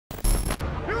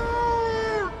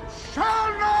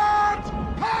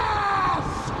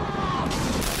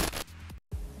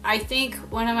I think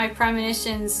one of my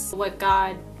premonitions, what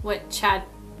Chad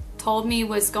told me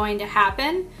was going to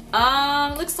happen,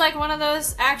 looks like one of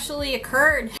those actually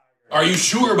occurred. Are you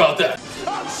sure about that?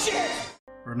 Oh shit!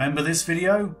 Remember this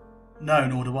video? No,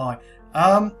 nor do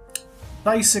I.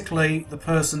 Basically, the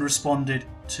person responded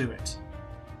to it.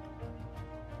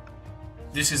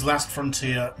 This is Last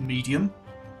Frontier Medium,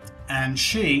 and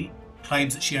she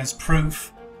claims that she has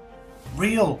proof,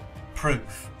 real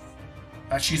proof,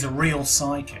 that she's a real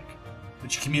psychic,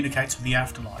 that she communicates with the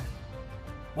afterlife.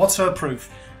 What's her proof?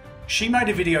 She made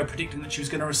a video predicting that she was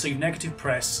going to receive negative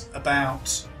press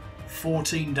about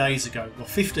 14 days ago, well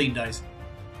 15 days,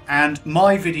 and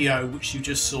my video, which you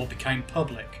just saw, became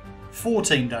public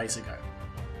 14 days ago.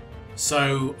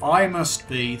 So I must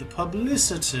be the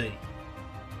publicity.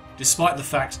 Despite the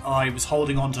fact I was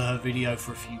holding on to her video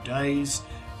for a few days,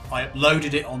 I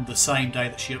uploaded it on the same day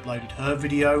that she uploaded her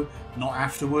video, not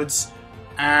afterwards,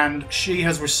 and she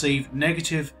has received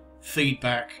negative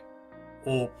feedback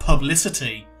or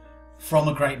publicity from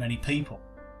a great many people.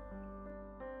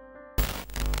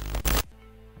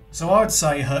 So I would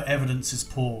say her evidence is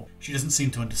poor. She doesn't seem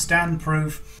to understand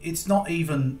proof. It's not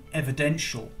even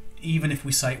evidential, even if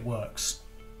we say it works.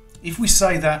 If we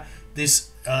say that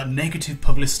this negative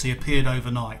publicity appeared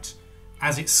overnight,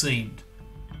 as it seemed,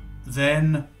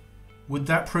 then would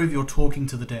that prove you're talking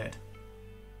to the dead?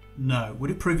 No. Would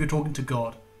it prove you're talking to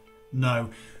God? No.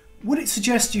 Would it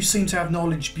suggest you seem to have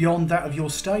knowledge beyond that of your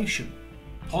station?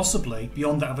 Possibly.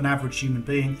 Beyond that of an average human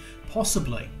being?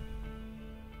 Possibly.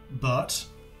 But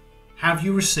have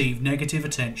you received negative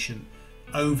attention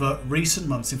over recent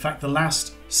months, in fact the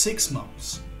last 6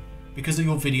 months, because of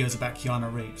your videos about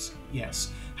Keanu Reeves?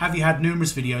 Yes. Have you had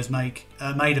numerous videos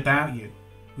made about you,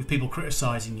 with people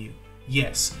criticising you?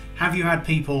 Yes. Have you had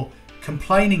people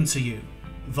complaining to you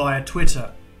via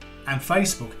Twitter and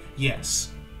Facebook?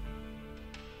 Yes.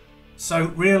 So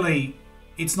really,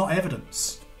 it's not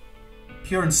evidence.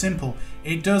 Pure and simple,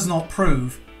 it does not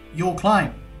prove your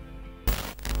claim.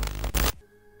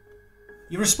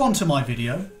 You respond to my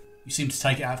video, you seem to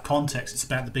take it out of context, it's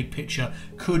about the big picture.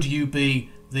 Could you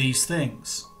be these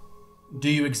things? Do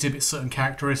you exhibit certain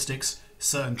characteristics,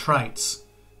 certain traits?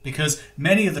 Because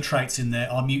many of the traits in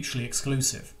there are mutually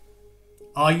exclusive.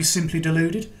 Are you simply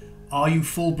deluded? Are you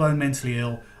full-blown mentally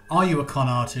ill? Are you a con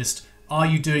artist? Are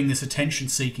you doing this attention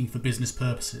seeking for business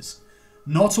purposes?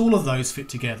 Not all of those fit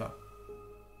together.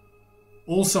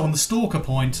 Also, on the stalker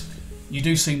point, you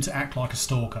do seem to act like a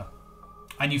stalker.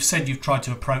 And you've said you've tried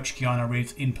to approach Keanu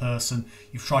Reeves in person,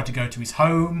 you've tried to go to his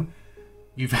home,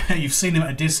 you've seen him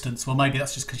at a distance. Well, maybe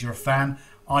that's just because you're a fan.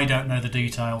 I don't know the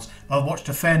details. But I've watched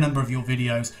a fair number of your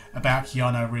videos about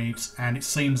Keanu Reeves, and it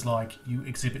seems like you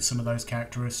exhibit some of those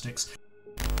characteristics.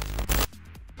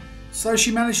 So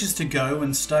she manages to go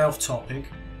and stay off topic.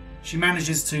 She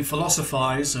manages to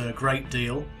philosophise a great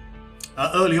deal.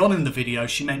 Early on in the video,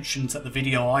 she mentions that the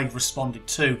video I responded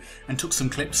to and took some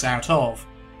clips out of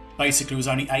basically was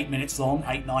only 8 minutes long,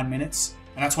 8-9 minutes,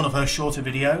 and that's one of her shorter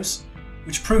videos,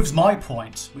 which proves my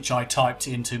point, which I typed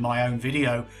into my own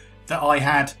video, that I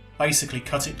had basically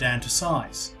cut it down to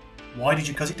size. Why did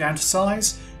you cut it down to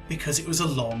size? Because it was a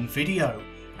long video,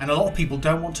 and a lot of people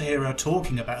don't want to hear her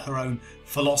talking about her own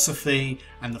philosophy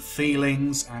and the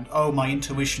feelings and, oh, my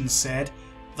intuition said.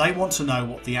 They want to know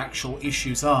what the actual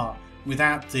issues are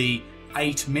without the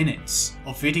 8 minutes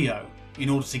of video in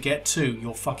order to get to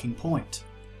your fucking point.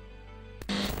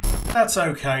 That's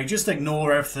okay, just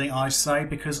ignore everything I say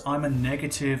because I'm a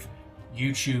negative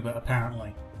YouTuber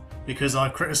apparently. Because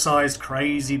I've criticised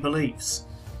crazy beliefs.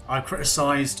 I've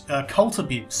criticised cult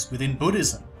abuse within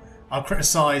Buddhism. I've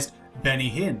criticised Benny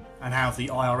Hinn and how the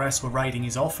IRS were raiding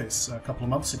his office a couple of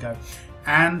months ago.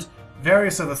 And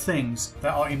various other things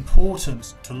that are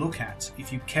important to look at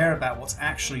if you care about what's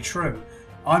actually true.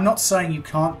 I'm not saying you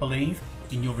can't believe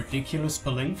in your ridiculous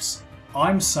beliefs.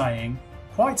 I'm saying,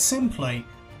 quite simply,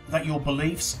 that your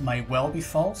beliefs may well be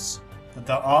false, that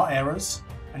there are errors,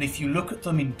 and if you look at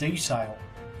them in detail,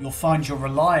 you'll find you're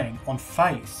relying on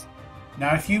faith.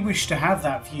 Now, if you wish to have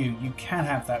that view, you can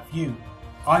have that view.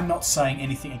 I'm not saying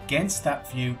anything against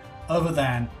that view other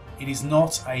than it is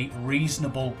not a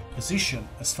reasonable position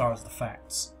as far as the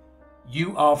facts.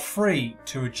 You are free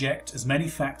to reject as many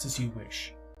facts as you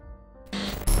wish.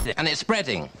 And it's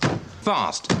spreading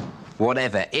fast,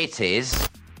 whatever it is.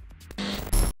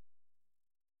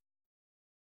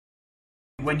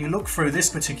 When you look through this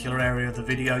particular area of the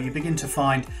video, you begin to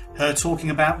find her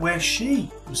talking about where she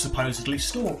was supposedly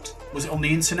stalked. Was it on the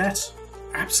internet?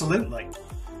 Absolutely.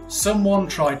 Someone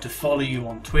tried to follow you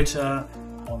on Twitter,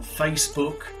 on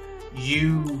Facebook,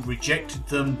 You rejected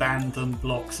them, banned them,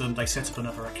 blocked them, they set up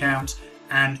another account,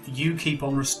 and you keep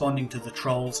on responding to the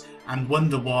trolls and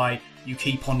wonder why you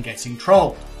keep on getting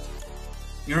trolled.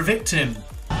 You're a victim.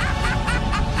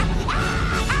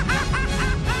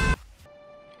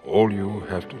 All you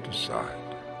have to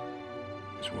decide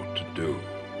is what to do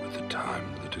with the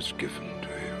time that is given to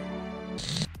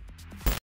you.